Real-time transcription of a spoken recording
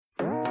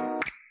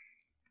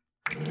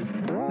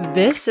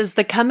This is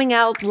the Coming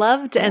Out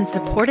Loved and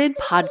Supported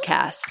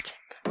podcast,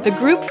 the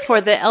group for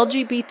the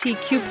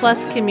LGBTQ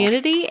plus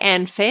community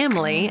and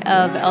family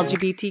of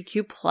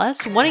LGBTQ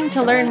plus wanting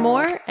to learn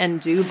more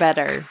and do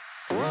better.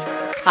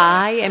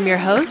 I am your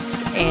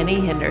host,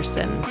 Annie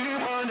Henderson.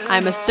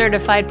 I'm a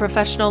certified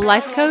professional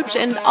life coach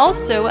and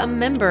also a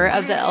member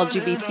of the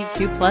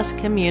LGBTQ plus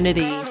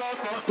community.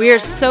 We are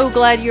so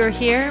glad you're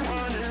here.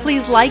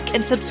 Please like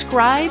and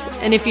subscribe.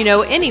 And if you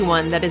know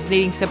anyone that is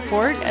needing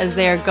support as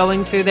they are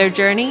going through their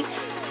journey,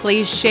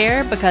 please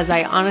share, because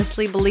I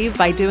honestly believe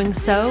by doing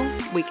so,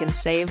 we can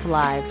save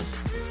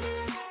lives.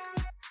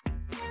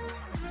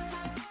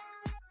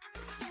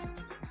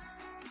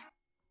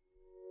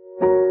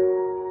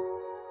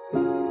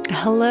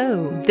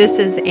 Hello, this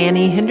is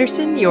Annie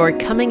Henderson, your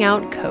Coming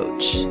Out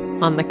Coach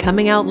on the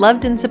Coming Out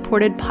Loved and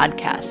Supported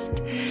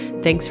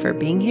podcast. Thanks for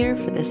being here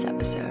for this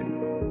episode.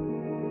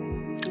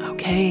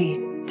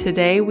 Okay,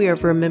 today we are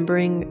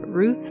remembering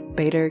Ruth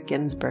Bader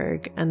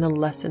Ginsburg and the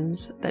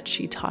lessons that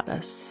she taught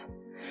us.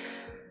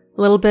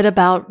 A little bit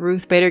about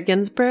Ruth Bader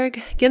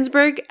Ginsburg.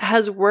 Ginsburg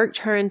has worked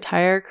her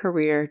entire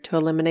career to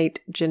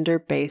eliminate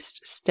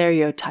gender-based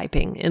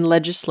stereotyping in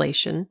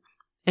legislation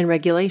and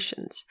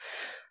regulations.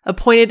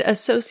 Appointed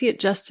Associate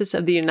Justice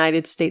of the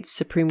United States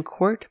Supreme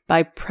Court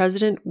by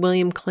President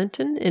William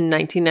Clinton in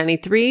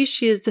 1993,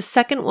 she is the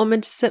second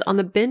woman to sit on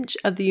the bench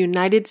of the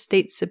United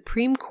States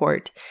Supreme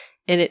Court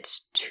in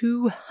its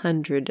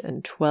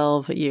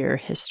 212-year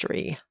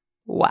history.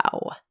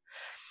 Wow.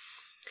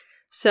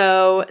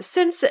 So,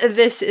 since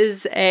this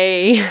is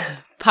a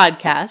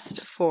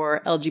podcast for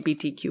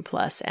LGBTQ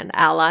plus and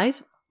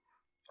allies,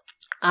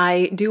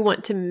 I do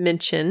want to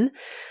mention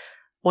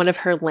one of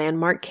her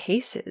landmark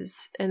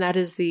cases, and that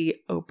is the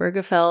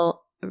Obergefell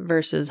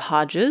versus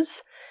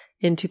Hodges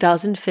in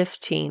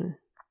 2015.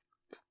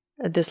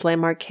 This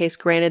landmark case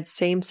granted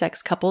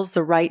same-sex couples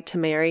the right to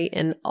marry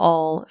in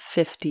all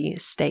 50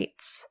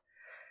 states.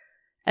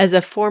 As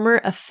a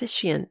former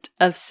officiant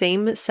of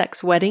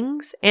same-sex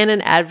weddings and an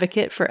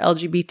advocate for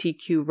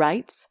LGBTQ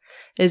rights,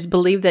 it is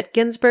believed that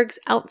Ginsburg's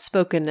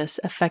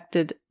outspokenness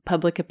affected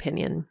public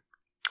opinion.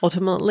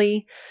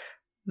 Ultimately,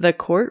 the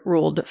court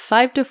ruled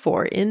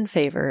 5-4 in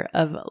favor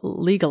of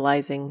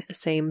legalizing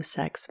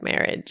same-sex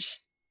marriage.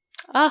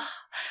 I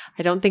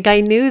don't think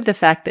I knew the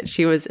fact that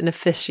she was an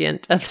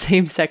officiant of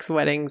same-sex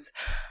weddings.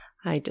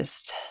 I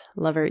just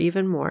love her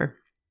even more.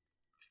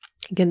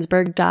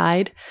 Ginsburg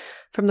died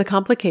from the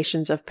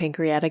complications of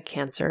pancreatic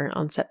cancer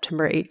on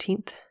September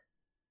 18th,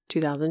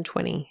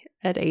 2020,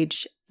 at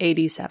age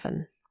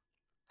 87.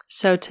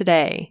 So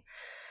today,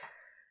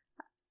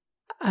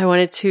 I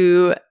wanted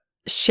to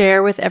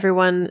share with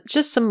everyone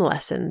just some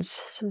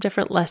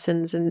different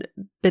lessons and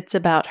bits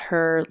about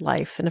her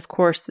life. And of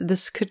course,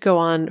 this could go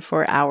on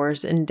for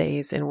hours and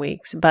days and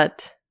weeks,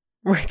 but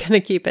we're going to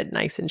keep it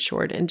nice and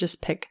short and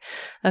just pick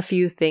a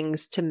few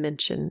things to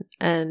mention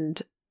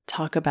and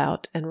talk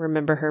about and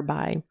remember her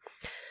by.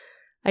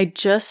 I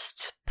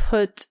just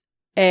put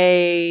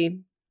a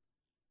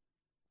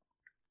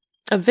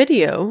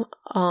video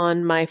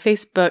on my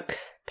Facebook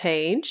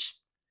page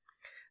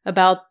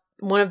about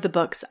one of the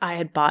books I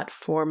had bought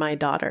for my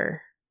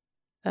daughter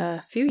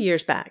a few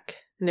years back,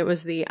 and it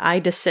was the I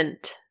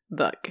Dissent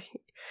book.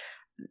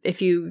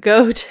 If you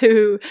go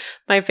to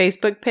my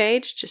Facebook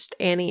page, just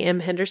Annie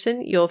M.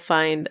 Henderson, you'll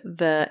find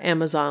the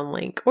Amazon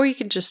link, or you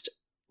can just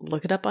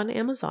look it up on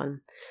Amazon.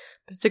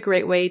 But it's a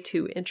great way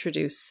to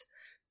introduce,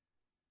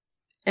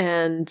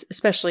 and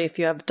especially if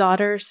you have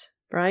daughters,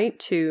 right,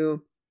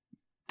 to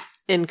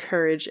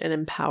encourage and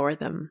empower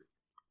them.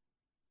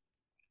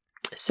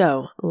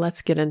 So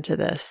let's get into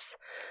this.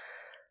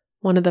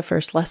 One of the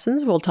first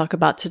lessons we'll talk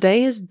about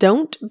today is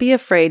don't be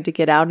afraid to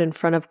get out in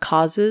front of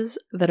causes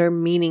that are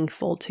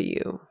meaningful to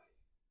you.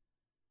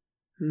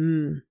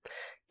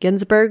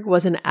 Ginsburg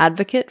was an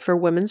advocate for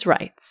women's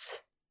rights.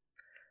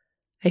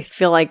 I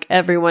feel like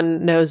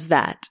everyone knows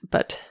that,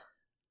 but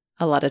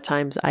a lot of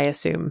times I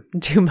assume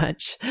too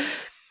much.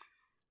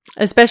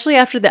 Especially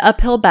after the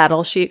uphill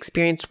battle she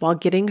experienced while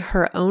getting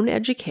her own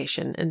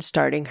education and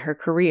starting her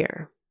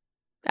career.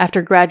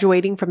 After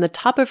graduating from the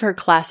top of her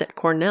class at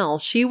Cornell,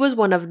 she was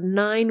one of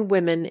 9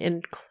 women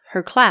in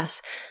her class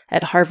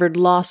at Harvard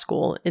Law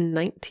School in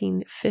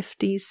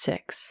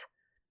 1956.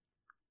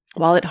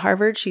 While at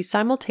Harvard, she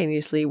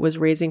simultaneously was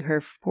raising her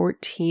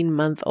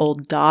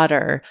 14-month-old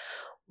daughter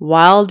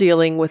while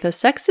dealing with a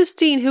sexist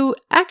teen who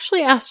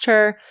actually asked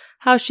her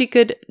how she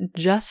could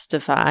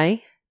justify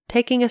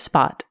taking a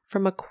spot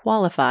from a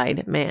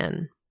qualified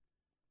man.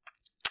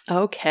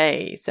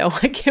 Okay, so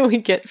what can we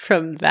get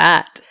from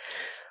that?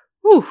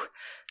 Whew.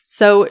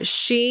 So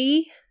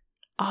she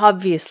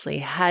obviously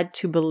had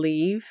to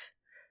believe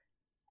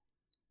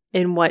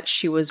in what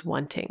she was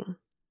wanting,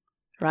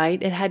 right?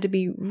 It had to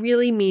be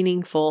really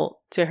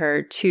meaningful to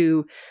her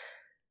to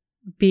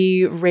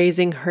be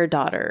raising her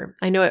daughter.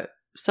 I know at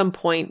some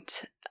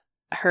point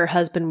her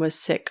husband was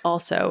sick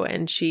also,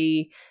 and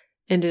she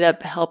ended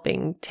up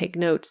helping take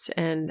notes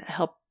and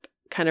help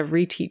kind of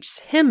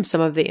reteach him some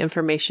of the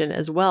information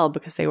as well,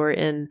 because they were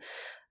in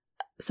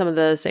some of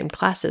the same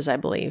classes, I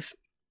believe.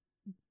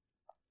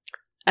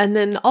 And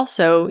then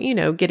also,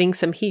 getting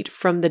some heat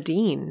from the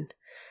dean.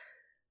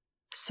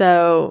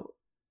 So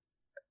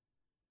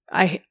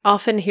I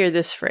often hear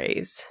this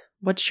phrase,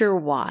 what's your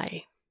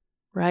why?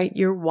 Right?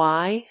 Your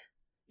why,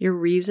 your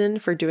reason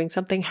for doing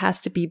something has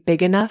to be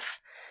big enough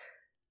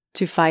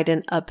to fight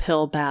an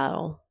uphill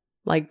battle,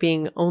 like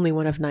being only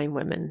one of 9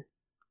 women,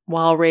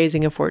 while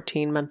raising a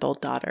 14-month-old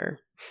daughter,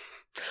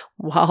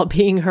 while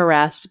being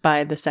harassed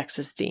by the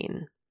sexist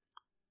dean.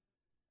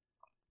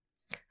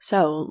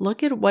 So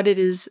look at what it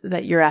is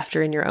that you're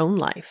after in your own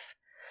life.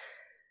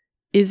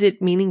 Is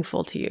it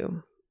meaningful to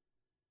you?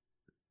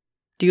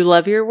 Do you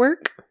love your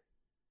work?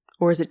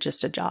 Or is it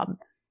just a job?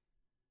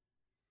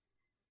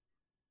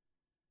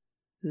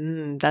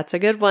 That's a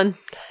good one.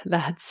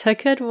 That's a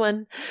good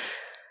one.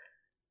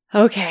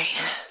 Okay,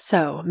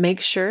 so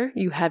make sure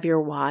you have your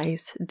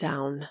whys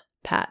down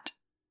pat.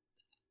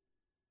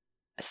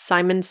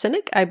 Simon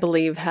Sinek, I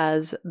believe,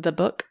 has the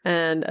book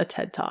and a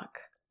TED Talk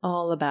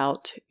all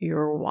about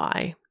your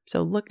why.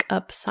 So look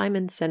up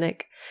Simon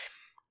Sinek.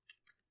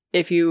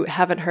 If you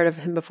haven't heard of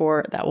him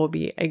before, that will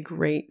be a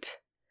great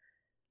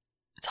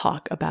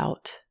talk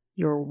about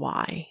your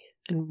why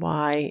and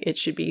why it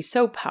should be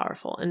so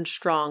powerful and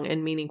strong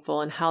and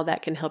meaningful and how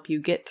that can help you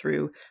get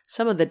through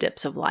some of the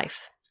dips of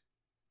life.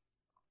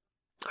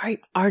 All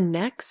right, our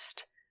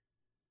next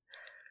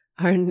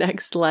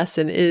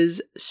lesson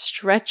is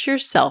stretch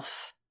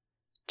yourself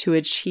to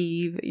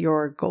achieve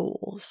your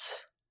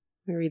goals.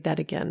 Let me read that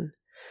again.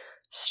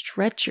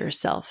 Stretch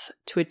yourself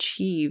to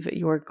achieve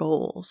your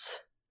goals.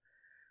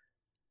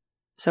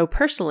 So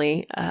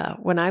personally,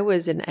 when I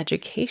was in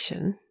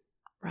education,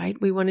 right,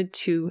 we wanted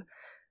to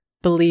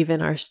believe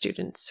in our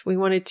students. We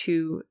wanted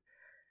to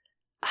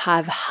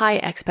have high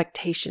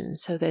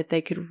expectations so that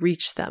they could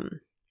reach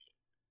them.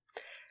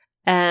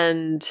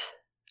 And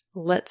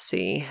let's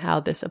see how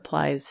this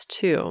applies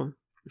to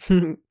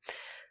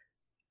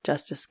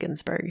Justice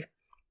Ginsburg.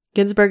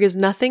 Ginsburg is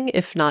nothing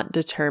if not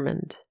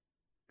determined.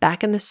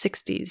 Back in the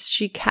 60s,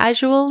 she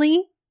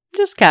casually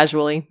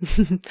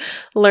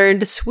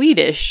learned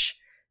Swedish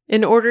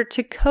in order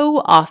to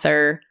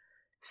co-author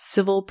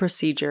Civil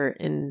Procedure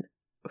in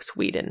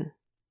Sweden.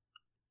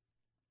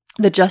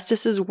 The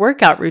justice's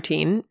workout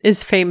routine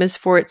is famous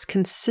for its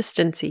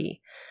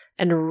consistency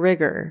and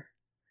rigor.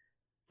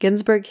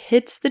 Ginsburg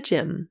hits the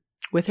gym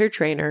with her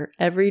trainer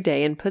every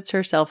day and puts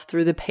herself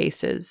through the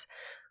paces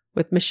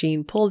with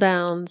machine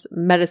pull-downs,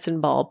 medicine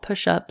ball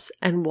push-ups,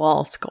 and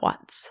wall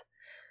squats.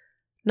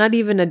 Not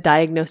even a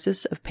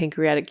diagnosis of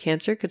pancreatic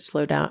cancer could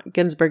slow down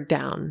Ginsburg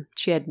down.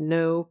 She had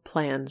no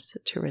plans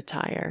to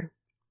retire.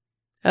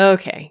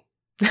 Okay.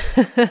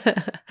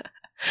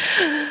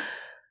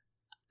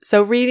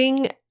 So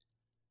reading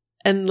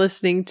and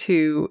listening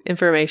to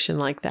information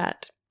like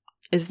that,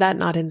 is that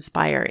not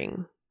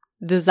inspiring?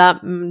 Does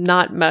that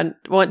not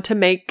want to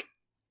make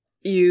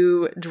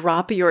you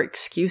drop your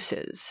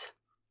excuses?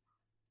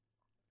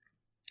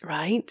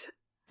 Right?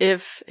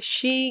 If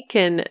she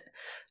can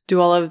do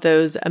all of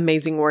those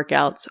amazing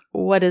workouts,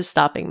 what is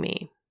stopping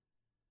me?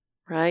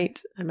 Right?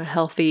 I'm a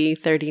healthy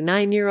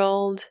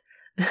 39-year-old.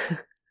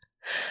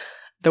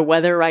 The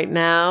weather right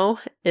now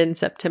in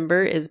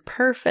September is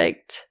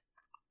perfect.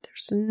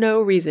 There's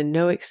no reason,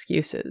 no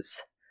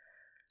excuses.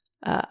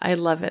 I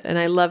love it. And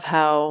I love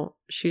how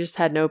she just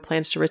had no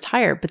plans to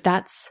retire. But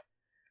that's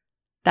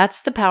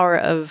the power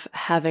of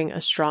having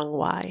a strong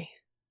why,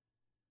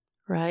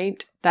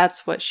 right?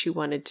 That's what she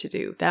wanted to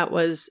do. That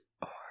was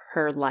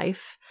her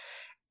life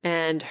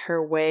and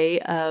her way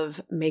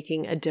of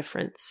making a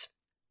difference.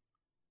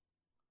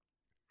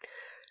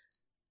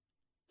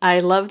 I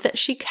love that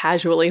she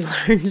casually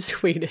learned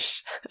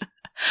Swedish.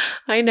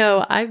 I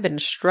know I've been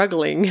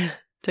struggling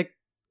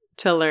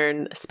to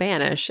learn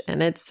Spanish,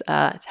 and it's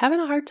having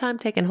a hard time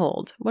taking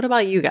hold. What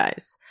about you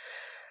guys?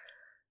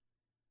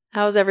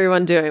 How's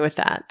everyone doing with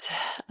that?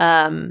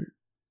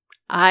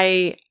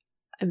 I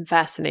am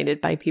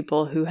fascinated by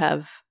people who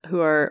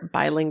are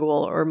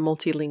bilingual or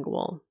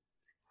multilingual.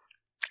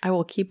 I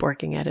will keep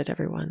working at it,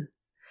 everyone.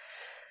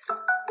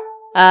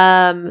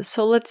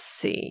 So let's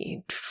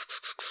see.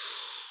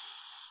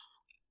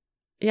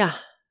 Yeah,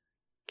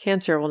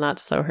 cancer will not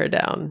slow her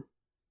down.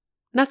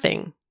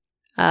 Nothing.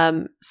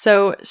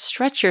 So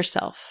stretch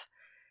yourself.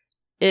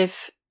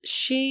 If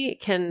she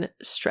can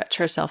stretch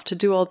herself to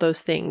do all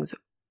those things,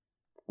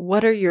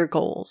 what are your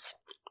goals?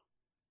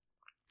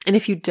 And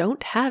if you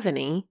don't have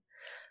any,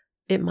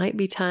 it might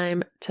be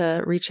time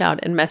to reach out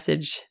and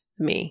message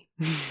me,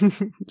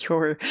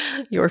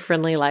 your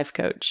friendly life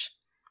coach.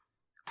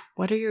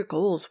 What are your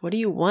goals? What do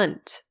you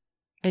want?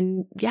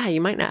 And yeah,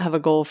 you might not have a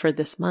goal for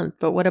this month,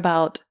 but what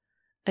about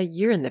a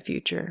year in the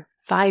future?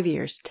 5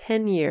 years,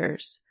 10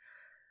 years?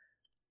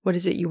 What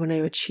is it you want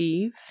to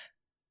achieve?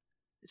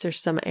 Is there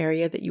some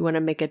area that you want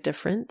to make a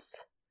difference?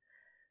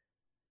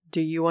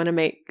 Do you want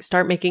to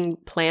start making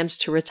plans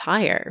to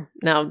retire?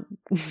 Now,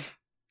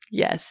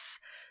 yes,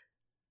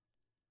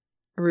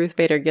 Ruth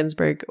Bader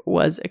Ginsburg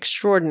was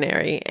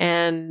extraordinary,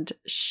 and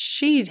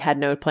she had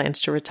no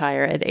plans to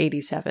retire at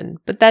 87.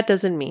 But that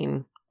doesn't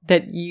mean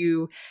that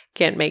you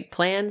can't make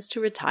plans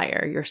to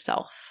retire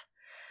yourself.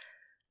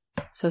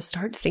 So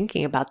start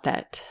thinking about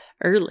that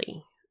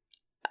early.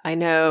 I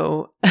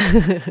know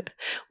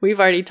we've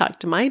already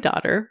talked to my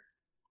daughter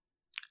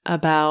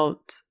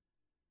about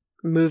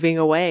moving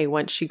away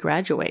once she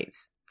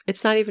graduates.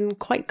 It's not even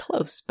quite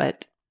close,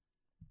 but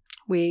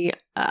we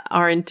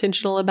are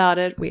intentional about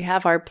it. We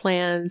have our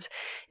plans.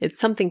 It's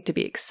something to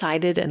be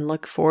excited and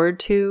look forward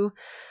to.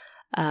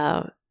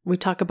 We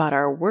talk about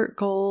our work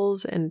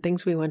goals and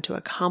things we want to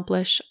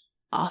accomplish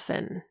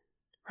often,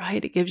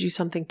 right? It gives you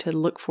something to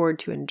look forward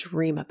to and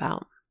dream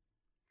about.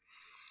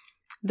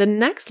 The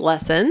next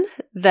lesson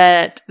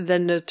that the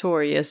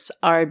notorious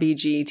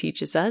RBG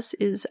teaches us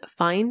is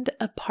find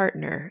a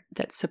partner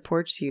that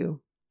supports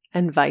you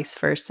and vice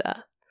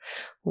versa.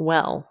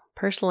 Well,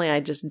 personally, I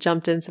just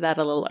jumped into that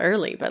a little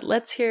early, but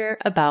let's hear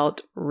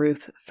about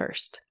Ruth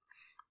first.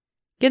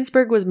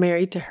 Ginsburg was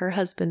married to her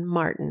husband,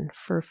 Martin,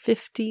 for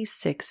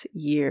 56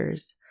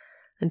 years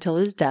until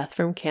his death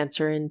from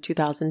cancer in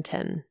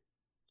 2010.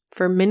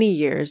 For many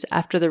years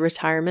after the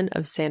retirement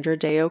of Sandra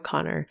Day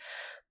O'Connor,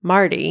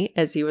 Marty,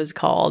 as he was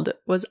called,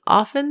 was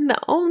often the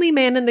only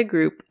man in the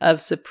group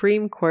of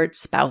Supreme Court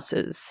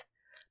spouses,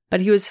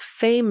 but he was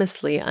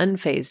famously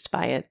unfazed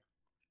by it.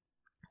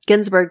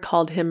 Ginsburg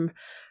called him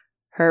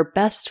her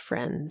best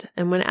friend,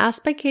 and when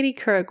asked by Katie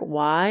Couric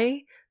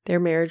why their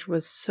marriage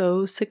was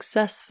so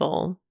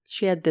successful,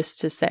 she had this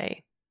to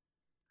say: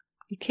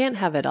 "You can't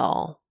have it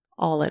all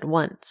at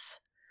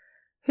once.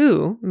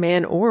 Who,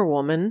 man or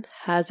woman,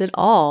 has it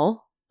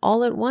all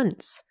at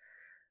once?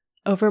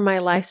 Over my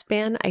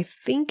lifespan, I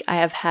think I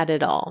have had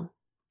it all.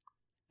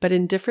 But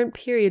in different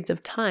periods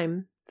of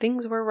time,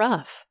 things were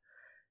rough.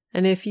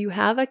 And if you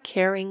have a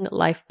caring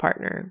life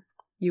partner,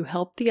 you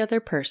help the other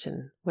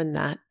person when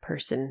that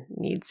person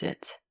needs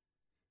it."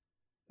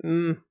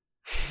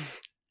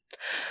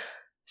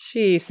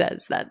 She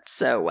says that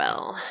so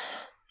well.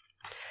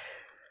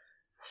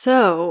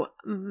 So,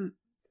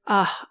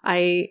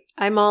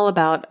 I'm all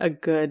about a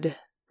good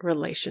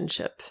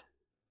relationship.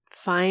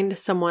 Find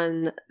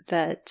someone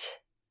that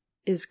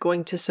is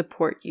going to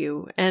support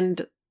you.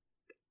 And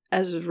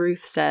as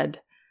Ruth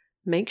said,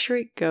 make sure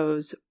it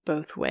goes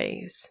both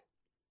ways,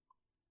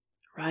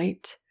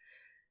 right?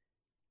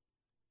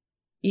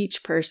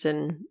 Each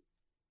person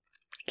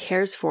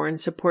cares for and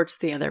supports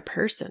the other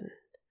person.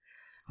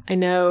 I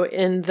know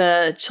in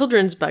the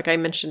children's book I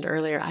mentioned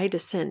earlier, I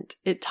Dissent,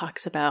 it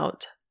talks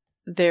about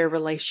their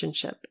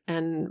relationship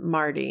and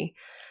Marty.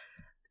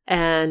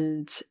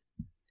 And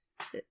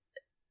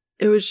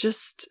it was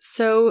just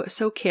so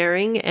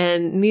caring,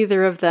 and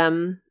neither of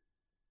them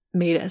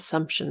made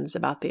assumptions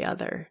about the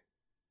other.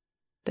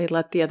 They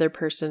let the other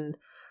person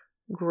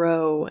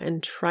grow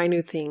and try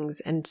new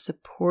things and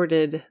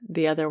supported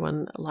the other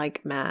one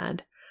like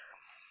mad.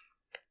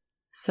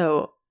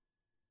 So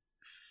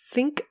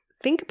think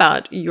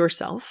about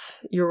yourself,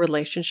 your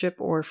relationship,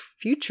 or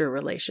future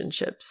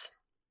relationships,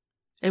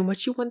 and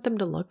what you want them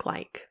to look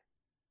like.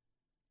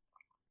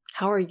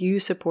 How are you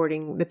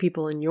supporting the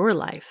people in your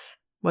life,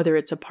 whether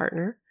it's a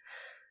partner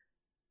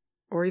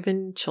or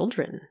even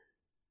children?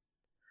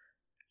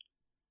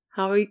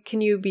 How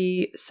can you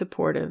be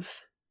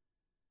supportive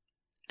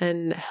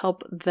and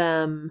help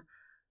them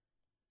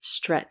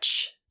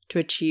stretch to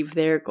achieve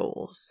their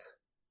goals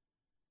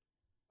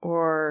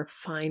or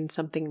find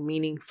something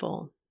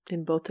meaningful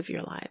in both of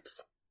your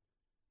lives?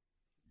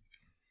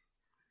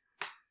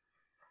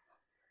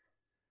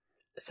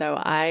 So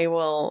I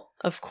will,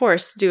 of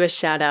course, do a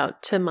shout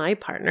out to my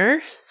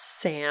partner,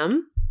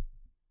 Sam.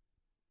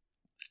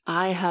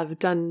 I have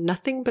done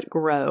nothing but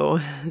grow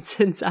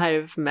since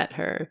I've met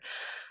her.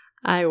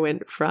 I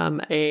went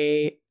from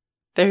a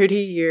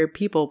 30-year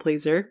people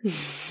pleaser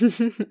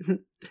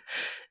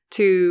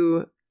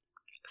to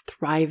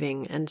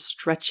thriving and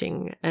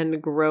stretching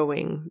and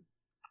growing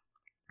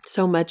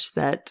so much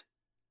that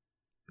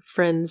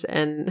friends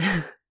and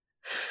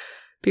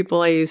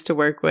people I used to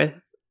work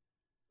with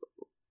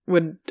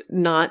would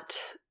not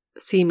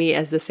see me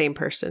as the same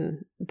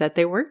person that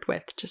they worked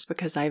with, just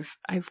because I've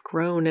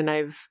grown and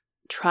I've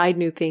tried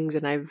new things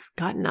and I've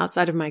gotten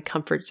outside of my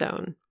comfort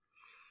zone.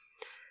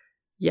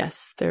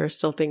 Yes, there are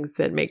still things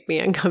that make me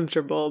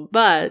uncomfortable,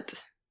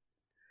 but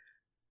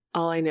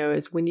all I know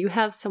is when you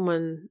have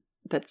someone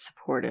that's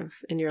supportive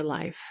in your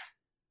life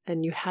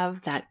and you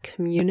have that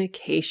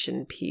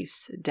communication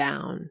piece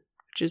down,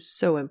 which is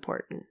so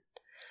important,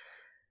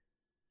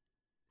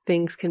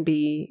 things can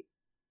be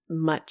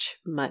much,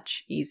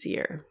 much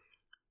easier.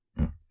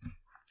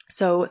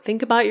 So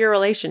think about your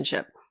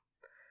relationship.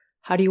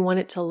 How do you want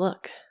it to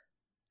look?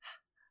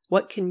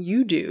 What can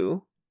you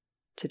do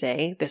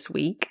today, this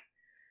week,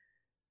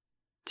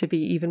 to be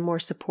even more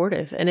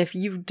supportive? And if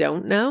you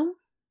don't know,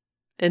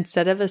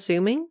 instead of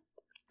assuming,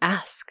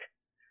 ask.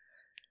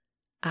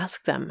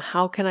 Ask them,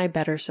 how can I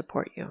better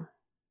support you?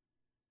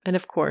 And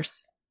of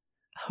course,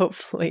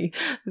 hopefully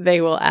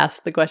they will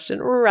ask the question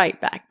right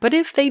back. But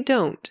if they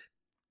don't,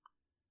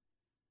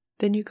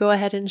 then you go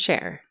ahead and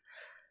share.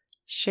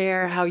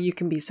 Share how you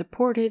can be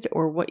supported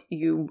or what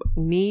you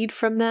need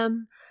from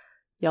them.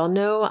 Y'all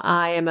know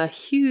I am a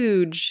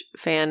huge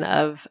fan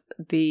of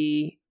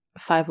the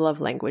 5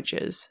 love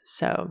languages.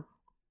 So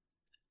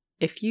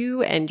if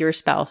you and your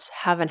spouse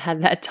haven't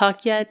had that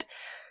talk yet,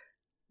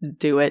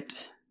 do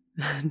it.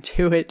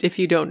 Do it. If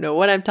you don't know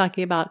what I'm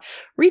talking about,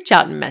 reach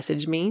out and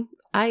message me.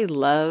 I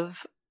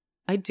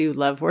do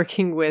love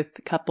working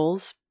with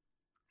couples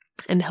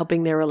and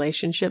helping their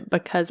relationship,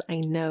 because I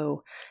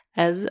know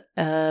as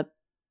a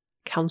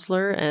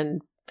counselor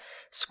and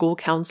school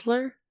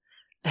counselor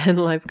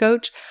and life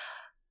coach,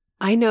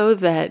 I know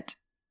that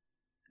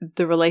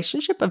the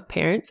relationship of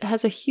parents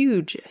has a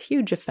huge,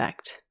 huge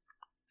effect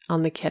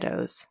on the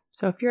kiddos.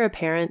 So if you're a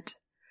parent,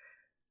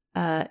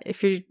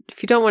 if you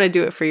don't want to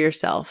do it for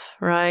yourself,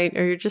 right?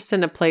 Or you're just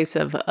in a place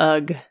of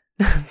ugh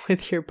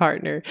with your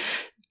partner,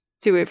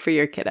 do it for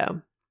your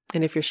kiddo.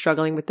 And if you're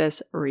struggling with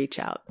this, reach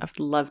out. I would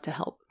love to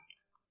help.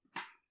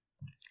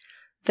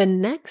 The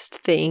next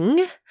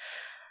thing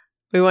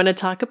we want to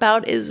talk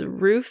about is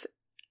Ruth,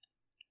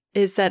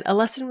 is that a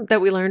lesson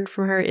that we learned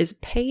from her is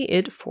pay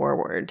it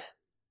forward.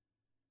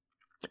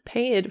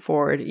 Pay it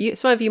forward.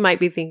 Some of you might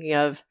be thinking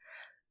of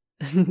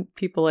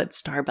people at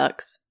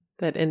Starbucks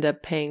that end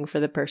up paying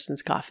for the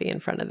person's coffee in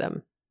front of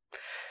them.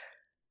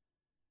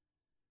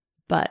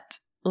 But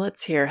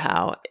let's hear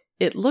how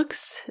it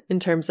looks in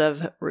terms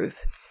of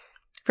Ruth.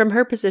 From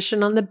her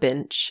position on the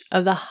bench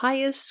of the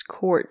highest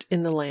court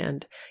in the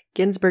land,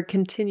 Ginsburg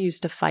continues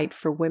to fight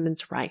for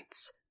women's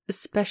rights,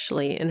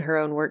 especially in her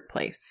own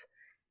workplace.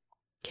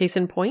 Case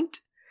in point,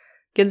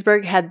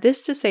 Ginsburg had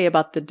this to say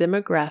about the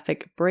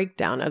demographic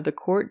breakdown of the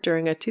court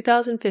during a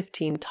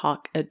 2015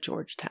 talk at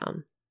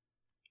Georgetown.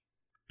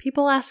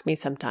 People ask me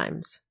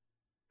sometimes,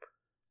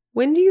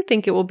 when do you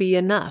think it will be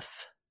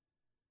enough?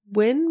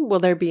 When will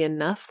there be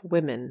enough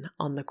women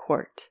on the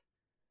court?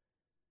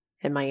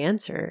 And my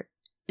answer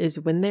is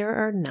when there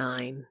are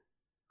 9.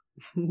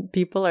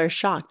 People are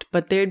shocked,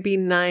 but there had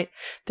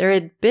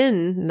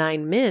been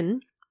 9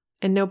 men,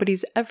 and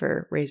nobody's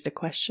ever raised a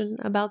question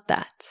about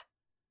that.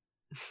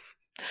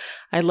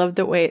 I love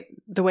the way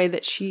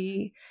that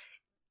she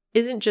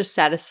isn't just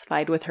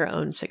satisfied with her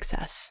own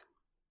success.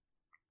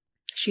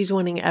 She's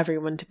wanting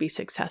everyone to be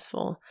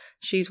successful.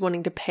 She's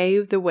wanting to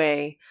pave the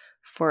way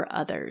for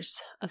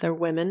others, other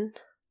women,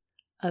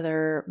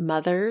 other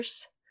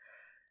mothers,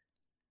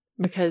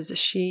 because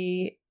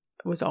she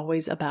was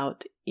always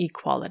about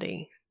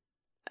equality.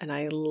 And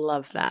I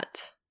love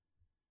that.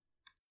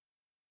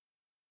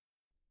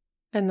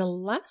 And the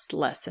last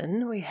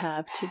lesson we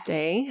have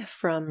today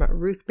from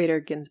Ruth Bader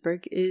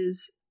Ginsburg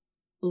is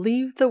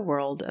leave the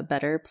world a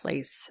better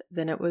place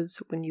than it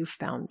was when you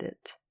found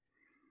it.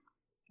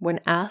 When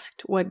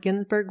asked what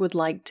Ginsburg would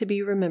like to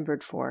be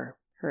remembered for,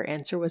 her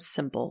answer was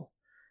simple.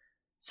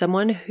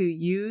 Someone who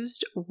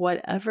used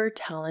whatever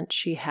talent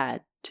she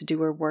had to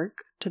do her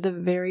work to the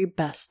very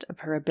best of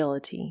her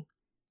ability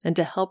and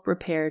to help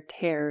repair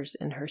tears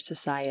in her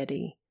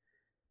society,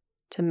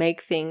 to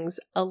make things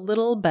a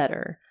little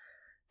better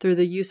through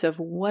the use of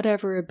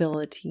whatever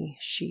ability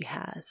she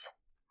has,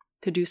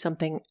 to do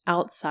something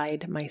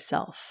outside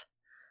myself,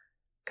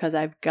 because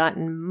I've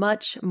gotten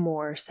much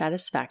more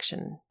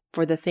satisfaction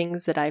for the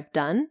things that I've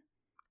done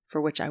for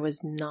which I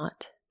was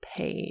not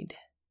paid.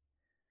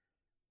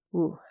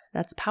 Ooh,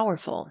 that's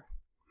powerful.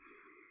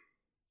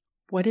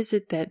 What is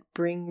it that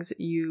brings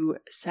you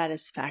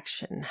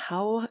satisfaction?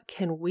 How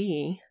can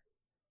we,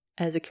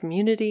 as a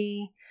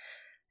community,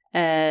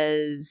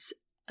 as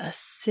a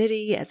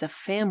city, as a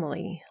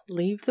family,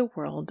 leave the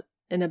world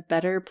in a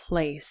better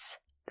place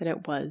than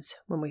it was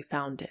when we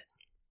found it?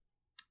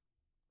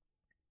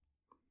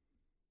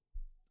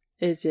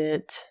 Is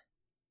it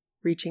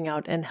reaching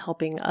out and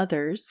helping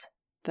others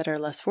that are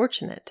less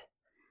fortunate?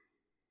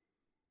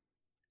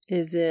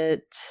 Is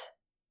it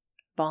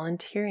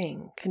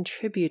volunteering,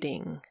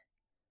 contributing?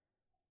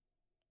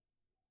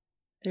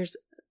 There's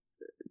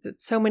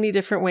so many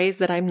different ways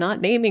that I'm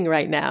not naming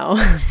right now.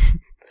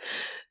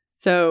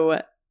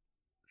 So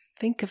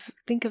think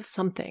of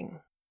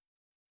something.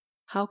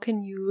 How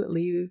can you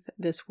leave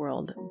this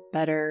world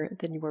better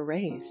than you were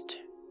raised?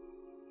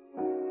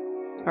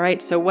 All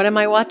right, so what am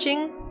I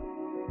watching?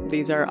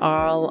 These are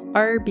all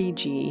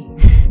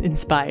RBG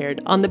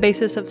inspired. On the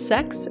Basis of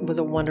Sex was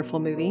a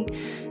wonderful movie.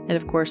 And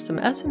of course, some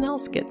SNL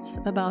skits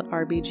about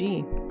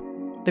RBG.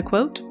 The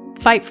quote,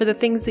 "Fight for the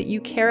things that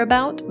you care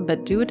about,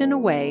 but do it in a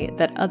way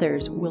that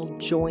others will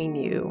join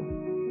you."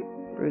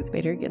 Ruth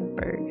Bader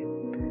Ginsburg.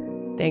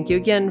 Thank you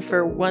again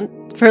for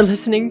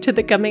listening to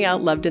the Coming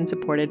Out Loved and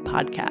Supported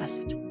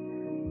podcast.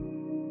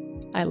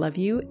 I love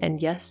you,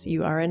 and yes,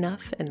 you are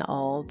enough in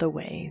all the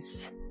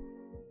ways.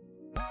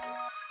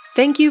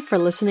 Thank you for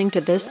listening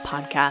to this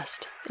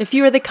podcast. If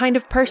you are the kind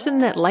of person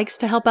that likes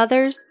to help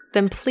others,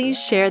 then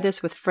please share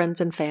this with friends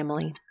and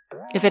family.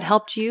 If it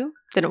helped you,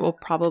 then it will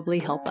probably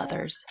help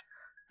others.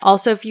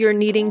 Also, if you're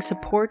needing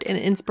support and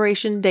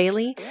inspiration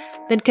daily,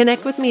 then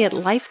connect with me at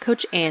Life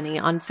Coach Annie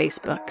on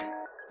Facebook.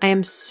 I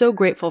am so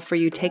grateful for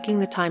you taking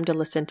the time to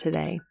listen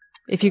today.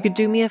 If you could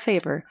do me a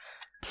favor,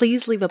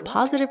 please leave a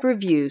positive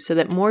review so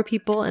that more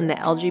people in the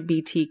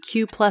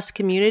LGBTQ+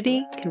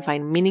 community can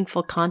find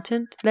meaningful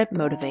content that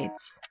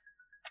motivates.